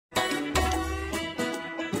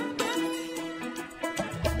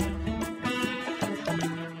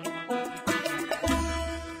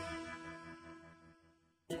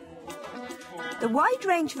The wide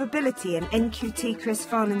range of ability in NQT Chris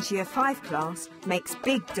Farnham's Year 5 class makes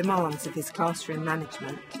big demands of his classroom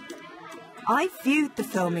management. I've viewed the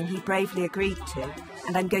filming he bravely agreed to,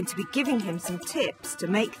 and I'm going to be giving him some tips to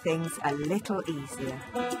make things a little easier.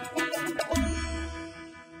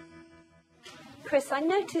 Chris, I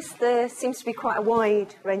noticed there seems to be quite a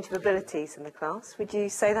wide range of abilities in the class. Would you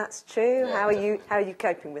say that's true? Yeah, How are you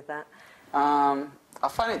coping with that? I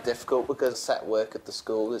find it difficult because set work at the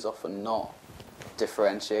school is often not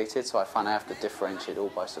differentiated, so I find I have to differentiate all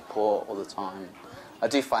by support all the time. I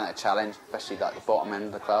do find it a challenge, especially like the bottom end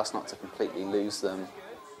of the class, not to completely lose them.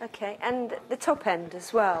 OK, and the top end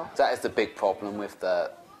as well? That is the big problem with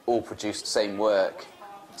the all produce the same work.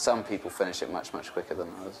 Some people finish it much, much quicker than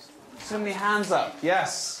others. So many hands up.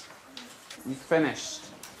 Yes, you finished.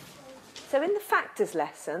 So in the factors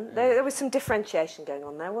lesson, there was some differentiation going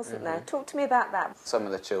on there, wasn't there? Talk to me about that. Some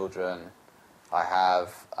of the children I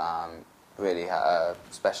have really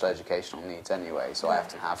special educational needs anyway, so I have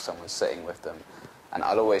to have someone sitting with them. And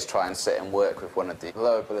I'll always try and sit and work with one of the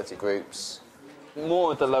low ability groups.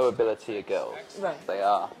 More of the low ability are girls. Right. They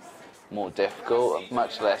are more difficult and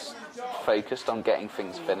much less focused on getting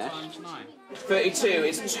things finished. 32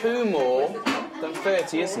 is 2 more than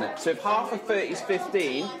 30, isn't it? So if half of 30 is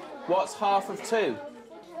 15, what's half of 2?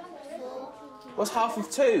 What's half of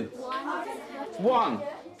 2? 1.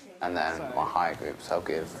 And then my higher groups, I'll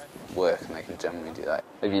give work and they can generally do that.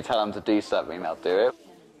 If you tell them to do something, they'll do it.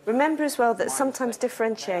 Remember as well that sometimes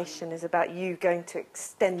differentiation is about you going to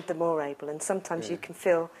extend the more able, and sometimes you can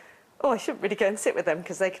feel, oh, I shouldn't really go and sit with them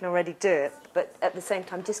because they can already do it. But at the same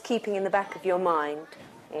time, just keeping in the back of your mind,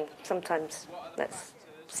 sometimes let's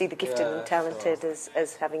see the gifted and talented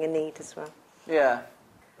as having a need as well. Yeah.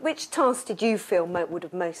 Which task did you feel would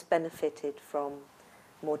have most benefited from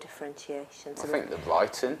more differentiation? I think the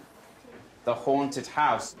writing. The haunted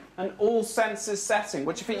house. An all senses setting.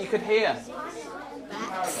 What do you think you could hear?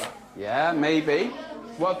 Bats. Yeah, maybe.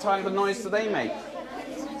 What type of noise do they make?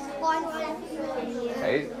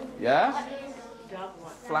 Okay, yeah?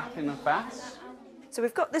 Flapping of bats. So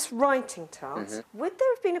we've got this writing task. Would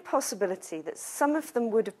there have been a possibility that some of them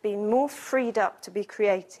would have been more freed up to be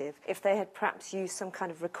creative if they had perhaps used some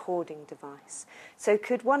kind of recording device? So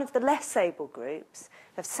could one of the less able groups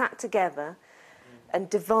have sat together and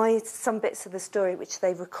devised some bits of the story which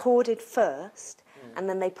they recorded first and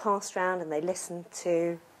then they passed round and they listened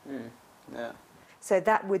to? Yeah. So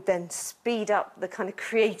that would then speed up the kind of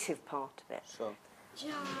creative part of it. Sure.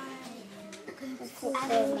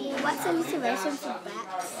 What's the alliteration for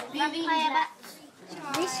bats? Vampire bats.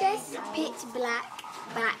 Vicious, pitch black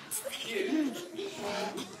bats.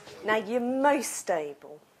 Now, you're most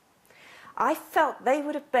stable. I felt they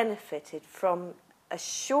would have benefited from a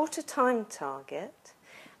shorter time target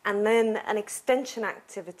and then an extension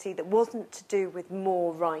activity that wasn't to do with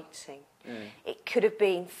more writing. It could have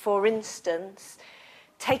been, for instance,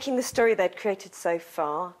 taking the story they'd created so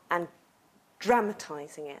far and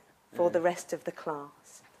dramatising it for the rest of the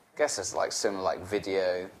class. I guess it's like similar, like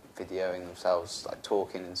videoing themselves, like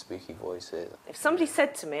talking in spooky voices. If somebody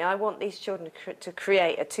said to me, I want these children to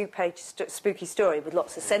create a 2-page spooky story with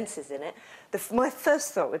lots of senses in it, my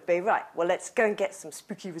first thought would be, right, well, let's go and get some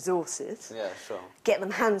spooky resources. Yeah, sure. Get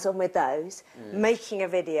them hands-on with those, making a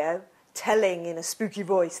video, telling in a spooky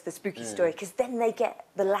voice the spooky story, because then they get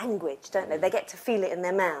the language, don't they? They get to feel it in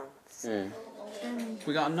their mouths.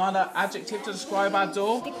 We got another adjective to describe our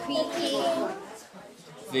door. The creaky.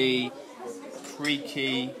 The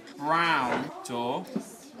creaky brown door.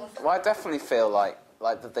 Well, I definitely feel like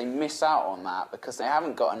that they miss out on that because they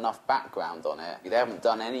haven't got enough background on it. They haven't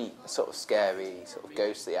done any sort of scary, sort of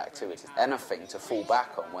ghostly activities, anything to fall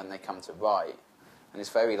back on when they come to write. And it's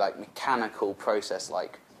very like mechanical process,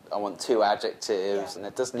 like I want 2 adjectives, and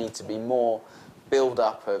there does need to be more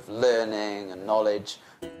build-up of learning and knowledge.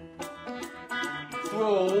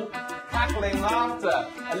 Cruel, cackling laughter,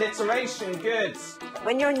 alliteration, good.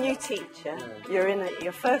 When you're a new teacher, you're in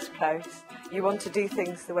your first post, you want to do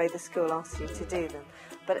things the way the school asks you to do them.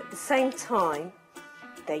 But at the same time,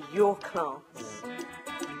 they're your class.